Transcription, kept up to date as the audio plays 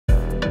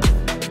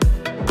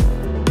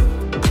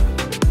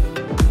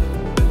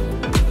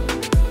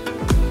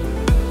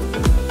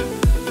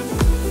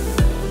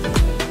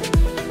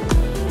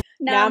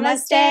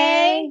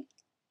Namaste,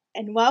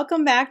 and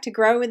welcome back to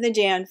Grow with the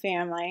J.A.N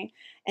family.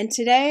 And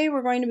today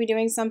we're going to be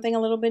doing something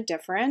a little bit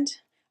different.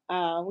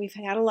 We've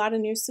had a lot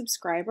of new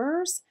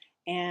subscribers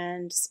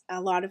and a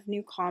lot of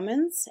new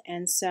comments,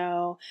 and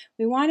so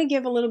we want to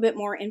give a little bit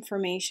more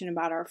information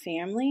about our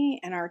family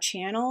and our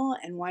channel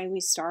and why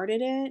we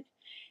started it,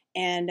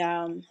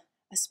 and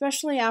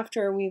especially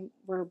after we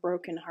were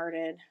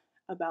brokenhearted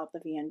about the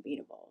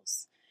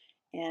Unbeatables.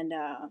 And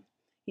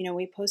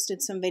we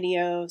posted some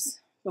videos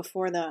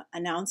before the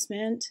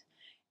announcement,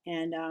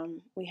 and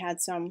we had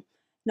some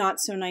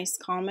not so nice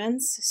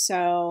comments,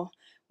 so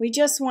we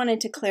just wanted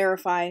to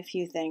clarify a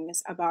few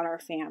things about our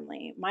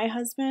family. My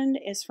husband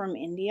is from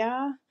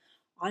India.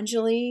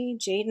 Anjali,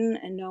 J.A.N,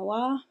 and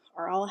Noah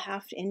are all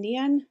half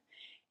Indian,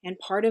 and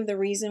part of the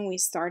reason we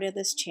started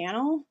this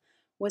channel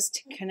was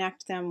to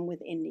connect them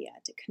with India,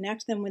 to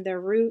connect them with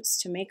their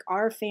roots, to make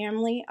our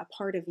family a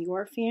part of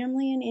your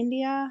family in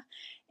India,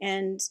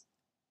 and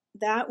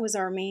that was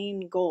our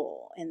main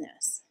goal in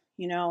this.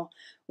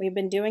 We've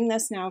been doing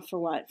this now for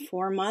what,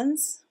 4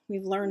 months?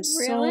 We've learned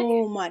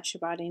so much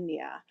about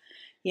India.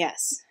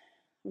 Yes,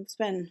 it's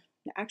been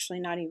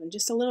actually not even,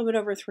 just a little bit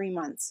over 3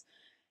 months.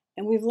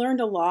 And we've learned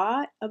a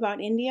lot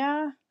about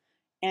India,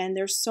 and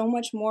there's so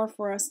much more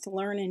for us to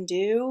learn and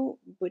do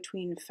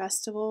between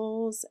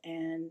festivals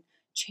and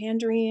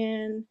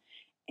Chandrian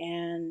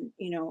and,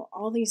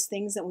 all these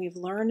things that we've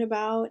learned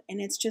about. And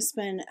it's just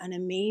been an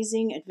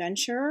amazing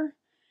adventure.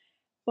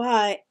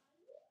 But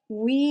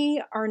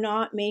we are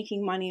not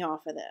making money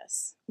off of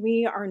this.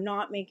 We are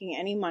not making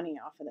any money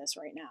off of this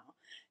right now.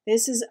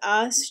 This is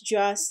us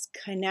just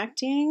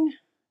connecting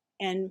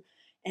and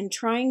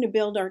trying to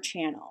build our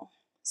channel.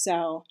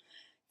 So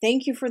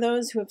thank you for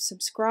those who have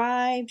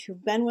subscribed,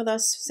 who've been with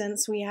us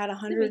since we had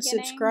 100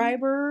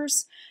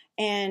 subscribers.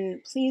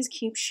 And please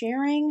keep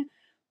sharing.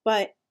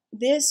 But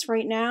this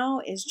right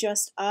now is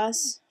just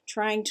us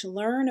trying to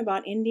learn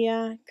about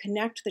India,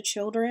 connect the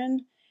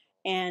children,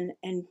 and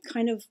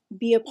kind of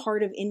be a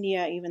part of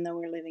India even though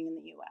we're living in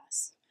the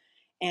U.S.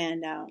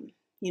 And,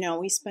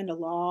 we spend a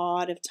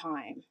lot of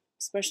time,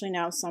 especially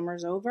now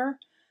summer's over.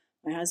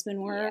 My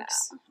husband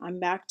works. Yeah.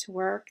 I'm back to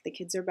work. The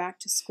kids are back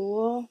to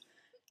school.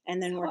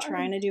 And then we're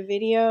trying to do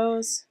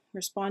videos,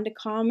 respond to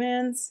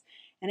comments,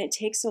 and it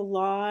takes a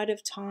lot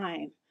of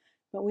time.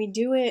 But we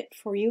do it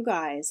for you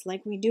guys.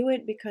 Like, we do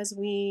it because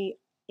we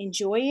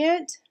enjoy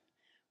it.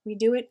 We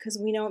do it because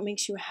we know it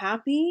makes you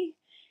happy.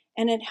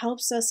 And it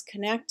helps us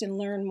connect and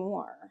learn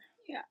more.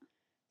 Yeah.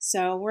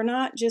 So we're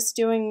not just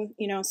doing,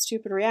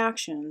 stupid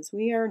reactions.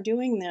 We are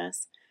doing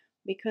this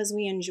because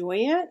we enjoy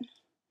it.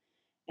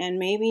 And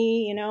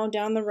maybe,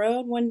 down the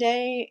road one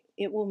day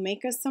it will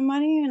make us some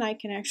money and I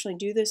can actually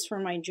do this for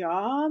my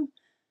job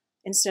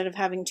instead of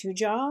having 2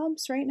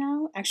 jobs right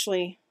now.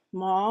 Actually,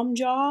 mom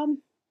job,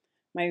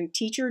 my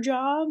teacher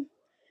job,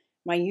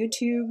 my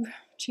YouTube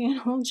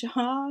channel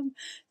job.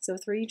 So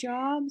 3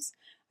 jobs.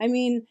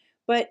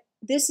 But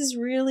this is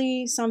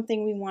really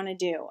something we want to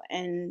do.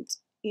 And,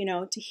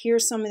 to hear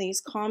some of these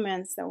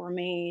comments that were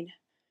made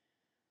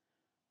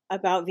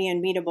about the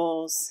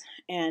Unbeatables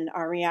and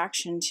our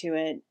reaction to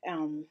it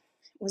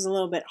was a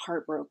little bit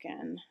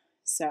heartbroken.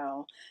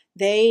 So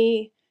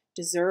they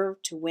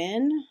deserve to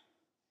win.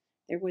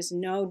 There was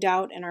no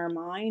doubt in our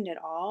mind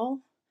at all.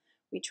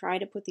 We tried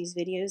to put these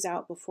videos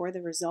out before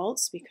the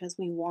results because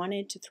we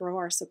wanted to throw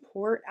our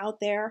support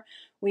out there.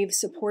 We've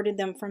supported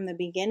them from the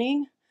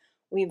beginning.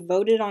 We've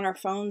voted on our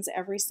phones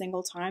every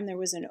single time there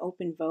was an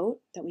open vote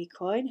that we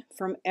could,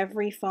 from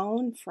every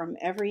phone, from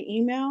every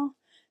email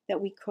that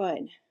we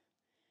could.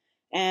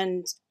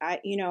 And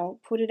I,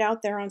 put it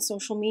out there on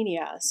social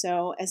media.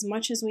 So as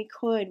much as we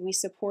could, we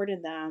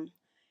supported them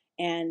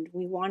and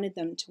we wanted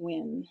them to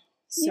win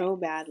so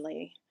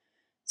badly,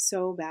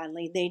 so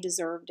badly. They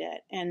deserved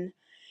it. And,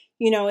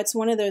 it's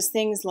one of those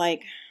things,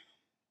 like,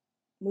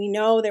 we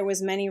know there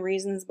was many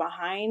reasons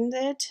behind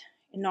it.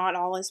 Not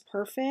all is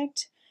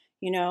perfect.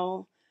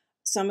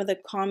 Some of the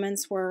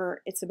comments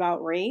were, it's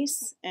about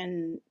race.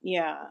 And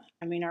yeah,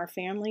 our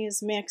family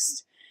is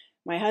mixed.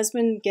 My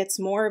husband gets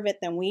more of it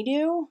than we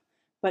do,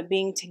 but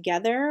being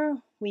together,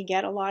 we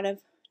get a lot of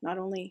not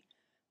only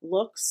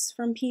looks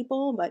from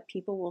people, but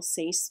people will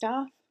say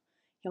stuff.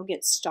 He'll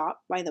get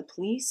stopped by the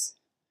police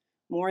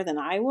more than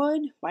I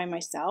would by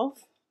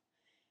myself.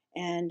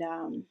 And,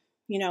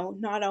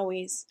 not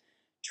always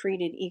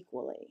treated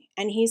equally.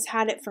 And he's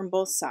had it from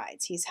both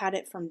sides. He's had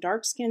it from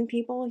dark-skinned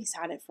people. He's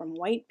had it from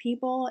white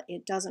people.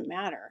 It doesn't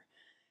matter.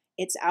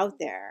 It's out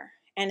there.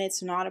 And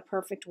it's not a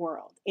perfect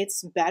world.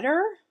 It's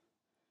better.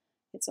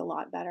 It's a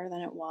lot better than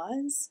it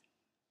was.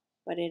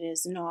 But it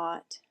is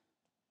not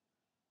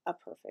a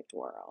perfect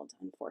world,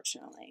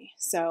 unfortunately.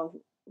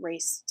 So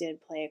race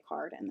did play a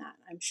part in that.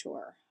 I'm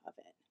sure of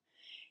it.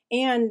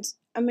 And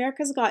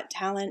America's Got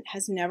Talent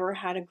has never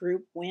had a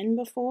group win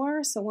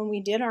before. So when we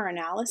did our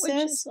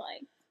analysis,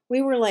 we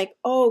were like,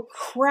 oh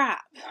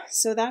crap.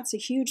 So that's a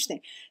huge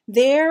thing.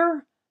 They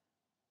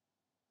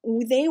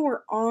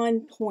were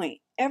on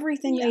point.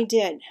 Everything they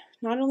did,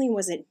 not only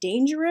was it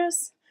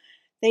dangerous,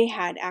 They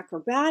had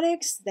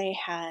acrobatics, they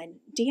had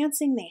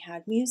dancing, they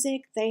had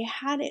music, they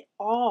had it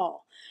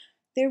all.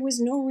 There was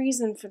no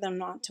reason for them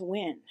not to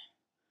win.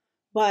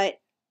 But,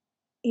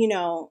 you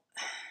know,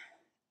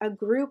 a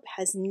group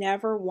has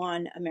never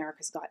won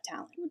America's Got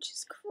Talent. Which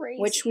is crazy.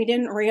 Which we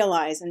didn't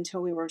realize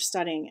until we were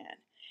studying it.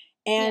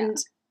 And,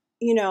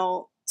 you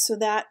know, so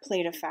that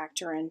played a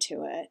factor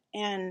into it.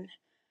 And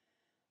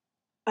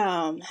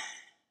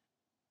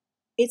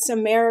it's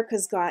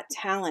America's Got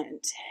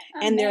Talent.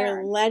 And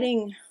they're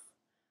letting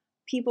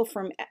people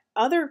from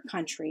other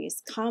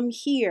countries come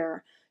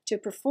here to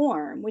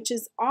perform, which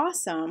is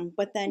awesome.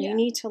 But then you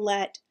need to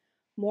let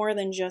more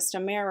than just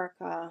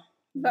America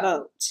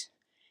vote.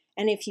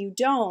 And if you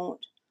don't,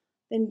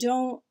 then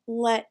don't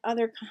let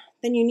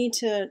then you need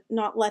to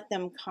not let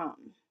them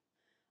come.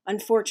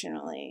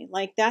 Unfortunately,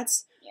 like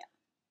that's,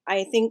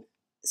 I think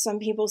some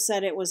people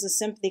said it was a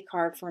sympathy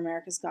card for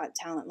America's Got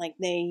Talent. Like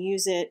they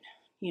use it,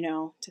 you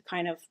know, to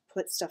kind of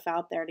put stuff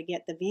out there to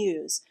get the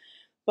views.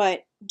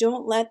 But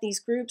don't let these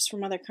groups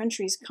from other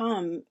countries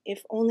come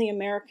if only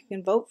America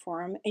can vote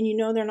for them and you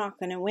know they're not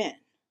going to win.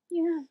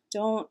 Yeah.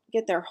 Don't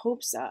get their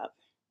hopes up.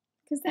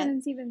 Because then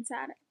it's even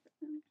sadder.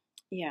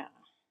 Yeah.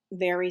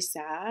 Very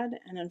sad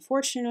and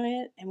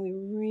unfortunate. And we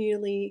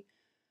really,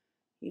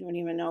 you don't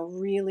even know,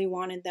 really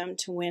wanted them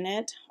to win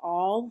it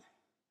all.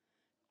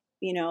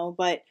 You know,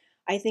 but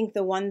I think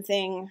the one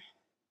thing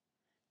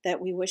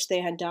that we wish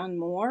they had done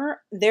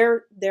more,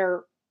 their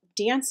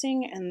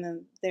dancing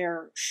and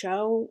their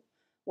show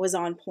was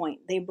on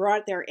point. They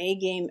brought their A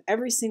game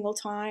every single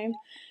time.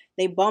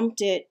 They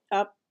bumped it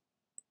up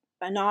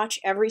a notch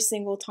every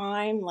single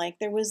time. Like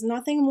there was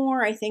nothing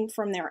more, I think,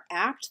 from their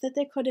act that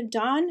they could have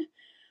done.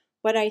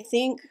 But I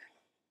think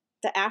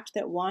the act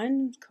that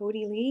won,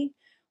 Cody Lee,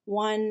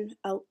 won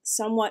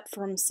somewhat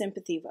from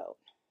sympathy vote.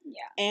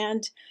 Yeah.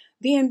 And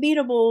the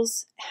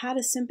Unbeatables had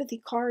a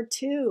sympathy card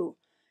too.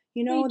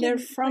 You know, they're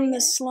from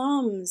the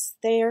slums.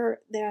 They're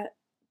that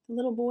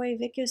little boy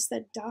Vicus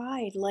that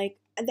died. Like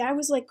I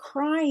was like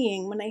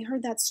crying when I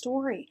heard that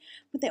story.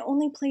 But they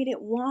only played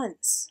it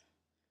once.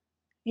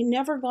 It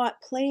never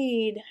got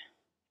played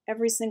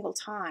every single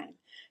time.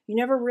 You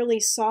never really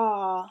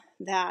saw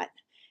that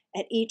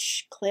at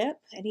each clip,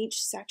 at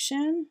each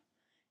section.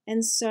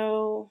 And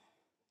so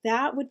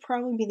that would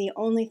probably be the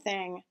only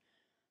thing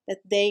that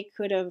they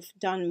could have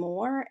done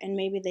more, and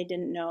maybe they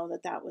didn't know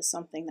that that was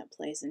something that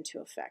plays into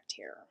effect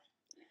here.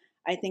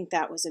 I think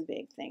that was a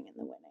big thing in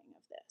the winning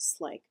of this.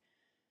 Like,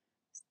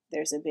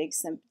 there's a big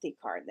sympathy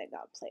card that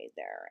got played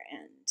there,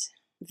 and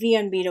the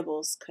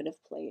Unbeatables could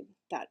have played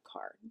that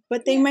card.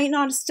 But they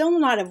might still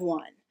not have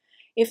won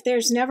if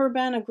there's never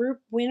been a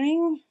group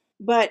winning.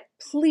 But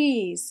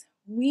please,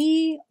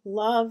 we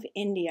love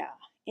India.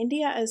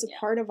 India is a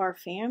part of our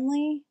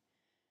family.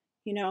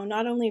 You know,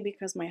 not only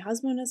because my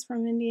husband is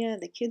from India,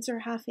 the kids are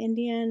half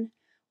Indian,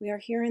 we are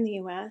here in the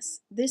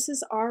US. This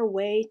is our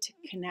way to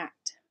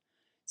connect.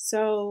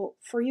 So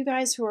for you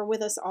guys who are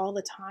with us all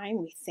the time,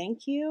 we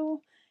thank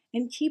you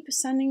and keep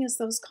sending us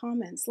those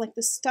comments. Like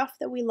the stuff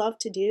that we love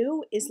to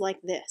do is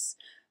like this,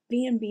 the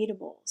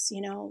Unbeatables. You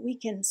know, we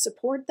can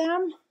support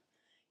them.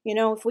 You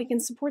know, if we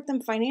can support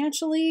them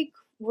financially,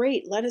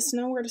 great. Let us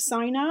know where to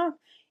sign up.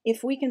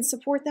 If we can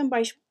support them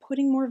by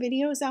putting more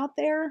videos out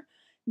there,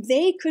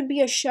 they could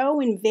be a show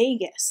in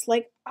Vegas.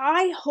 Like,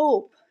 I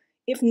hope,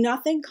 if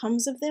nothing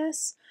comes of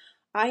this,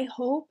 I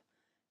hope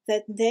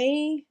that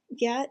they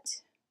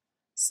get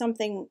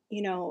something,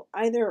 you know,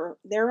 either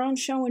their own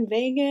show in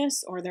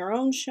Vegas or their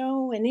own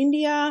show in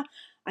India.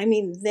 I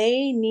mean,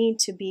 they need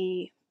to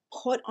be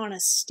put on a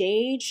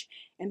stage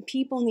and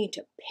people need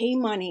to pay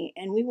money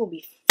and we will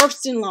be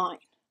first in line.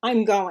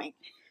 I'm going.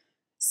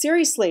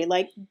 Seriously,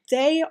 like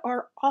they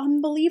are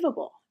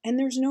unbelievable. And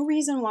there's no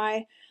reason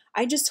why.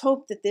 I just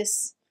hope that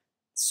this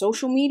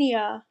social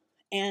media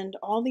and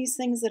all these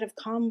things that have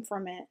come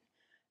from it,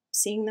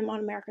 seeing them on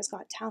America's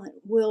Got Talent,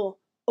 will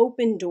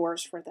open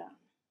doors for them.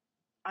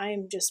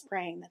 I'm just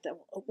praying that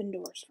will open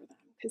doors for them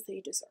because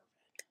they deserve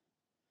it.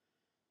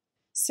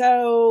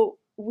 So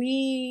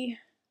we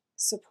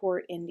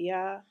support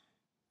India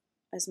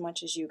as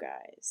much as you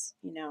guys.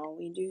 You know,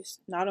 we do,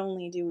 not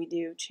only do we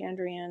do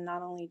Chandrian,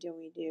 not only do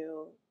we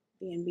do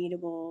the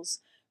Unbeatables,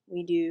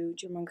 we do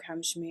Jammu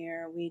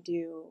Kashmir, we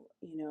do,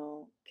 you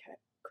know,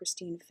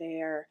 Christine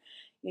Fair.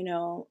 You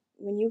know,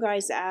 when you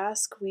guys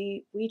ask,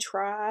 we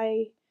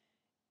try,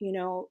 you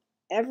know,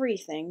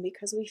 everything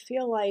because we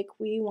feel like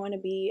we want to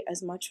be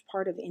as much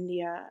part of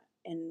India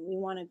and we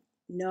want to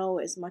know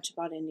as much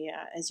about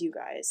India as you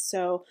guys.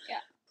 So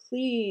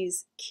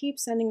please keep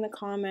sending the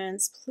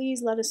comments.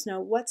 Please let us know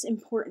what's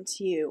important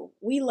to you.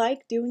 We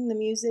like doing the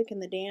music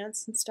and the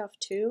dance and stuff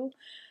too,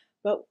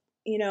 but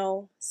you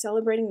know,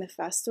 celebrating the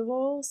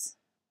festivals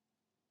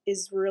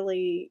is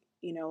really,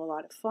 you know, a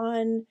lot of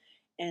fun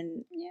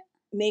and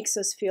makes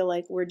us feel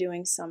like we're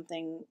doing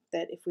something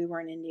that if we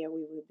were in India,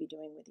 we would be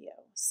doing with you.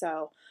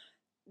 So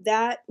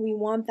that we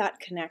want that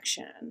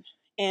connection.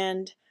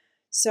 And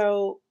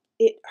so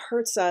it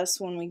hurts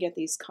us when we get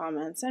these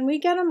comments, and we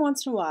get them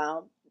once in a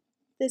while.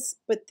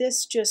 But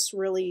this just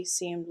really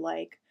seemed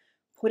like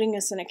putting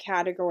us in a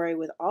category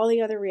with all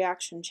the other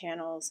reaction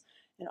channels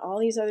and all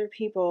these other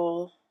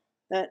people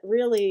that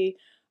really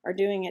are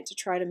doing it to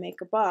try to make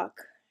a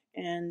buck,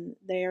 and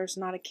there's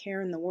not a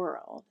care in the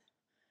world.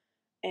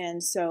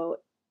 And so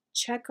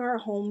check our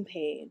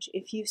homepage.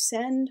 If you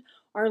send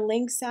our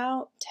links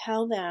out,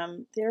 tell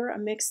them they're a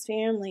mixed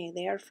family.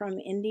 They are from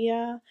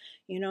India,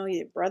 you know,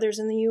 your brother's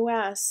in the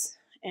US,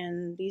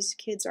 and these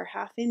kids are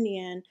half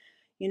Indian,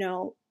 you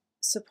know,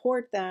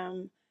 support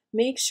them.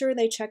 Make sure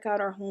they check out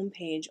our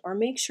homepage, or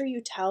make sure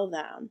you tell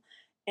them.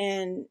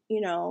 And,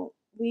 you know,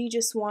 we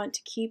just want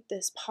to keep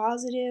this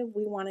positive.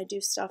 We want to do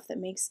stuff that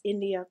makes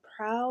India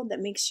proud, that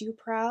makes you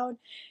proud,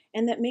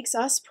 and that makes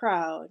us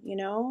proud, you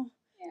know?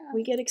 Yeah.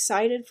 We get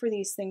excited for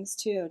these things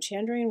too.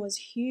 Chandrayaan was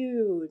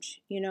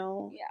huge, you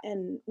know, Yeah.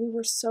 and we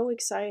were so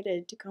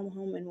excited to come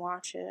home and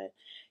watch it,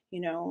 you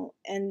know,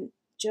 and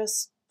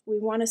just we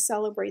want to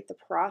celebrate the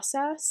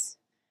process,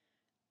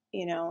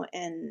 you know,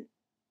 and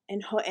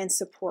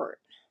support.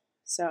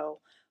 So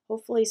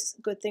hopefully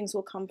good things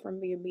will come from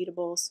the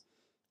Unbeatables,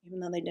 even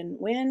though they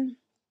didn't win.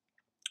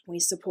 We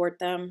support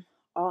them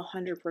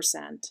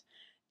 100%.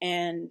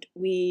 And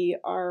we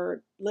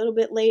are a little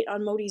bit late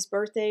on Modi's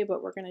birthday,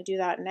 but we're going to do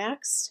that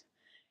next.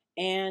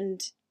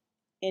 And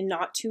in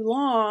not too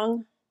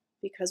long,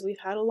 because we've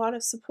had a lot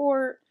of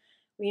support,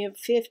 we have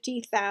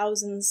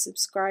 50,000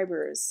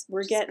 subscribers.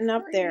 We're getting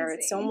up there.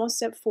 It's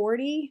almost at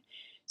 40.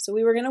 So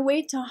we were going to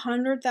wait to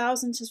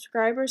 100,000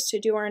 subscribers to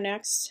do our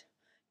next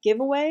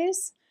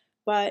giveaways.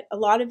 But a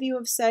lot of you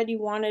have said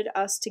you wanted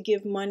us to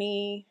give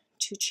money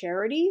to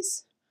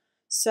charities.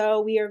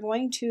 So we are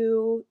going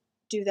to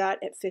do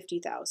that at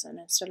 50,000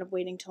 instead of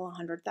waiting till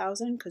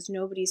 100,000, because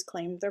nobody's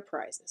claimed their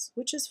prizes,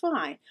 which is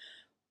fine.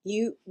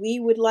 We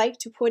would like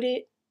to put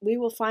it, we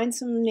will find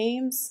some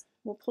names,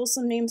 we'll pull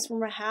some names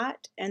from a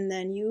hat, and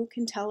then you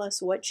can tell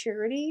us what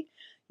charity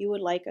you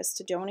would like us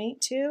to donate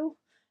to,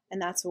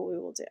 and that's what we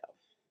will do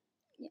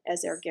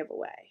as our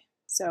giveaway.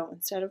 So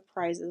instead of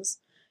prizes,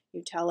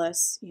 you tell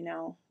us, you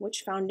know,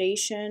 which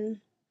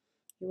foundation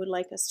you would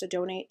like us to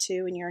donate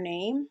to in your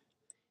name,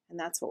 and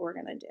that's what we're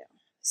going to do.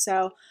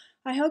 So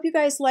I hope you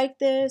guys like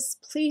this.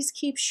 Please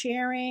keep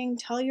sharing.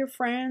 Tell your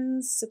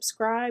friends.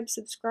 Subscribe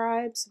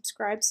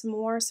some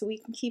more so we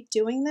can keep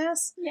doing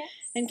this. Yes.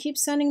 And keep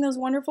sending those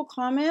wonderful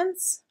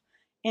comments.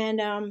 And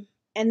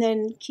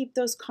then keep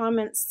those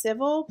comments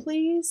civil,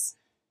 please.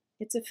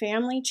 It's a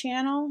family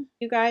channel.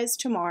 See you guys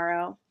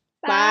tomorrow.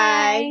 Bye.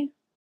 Bye.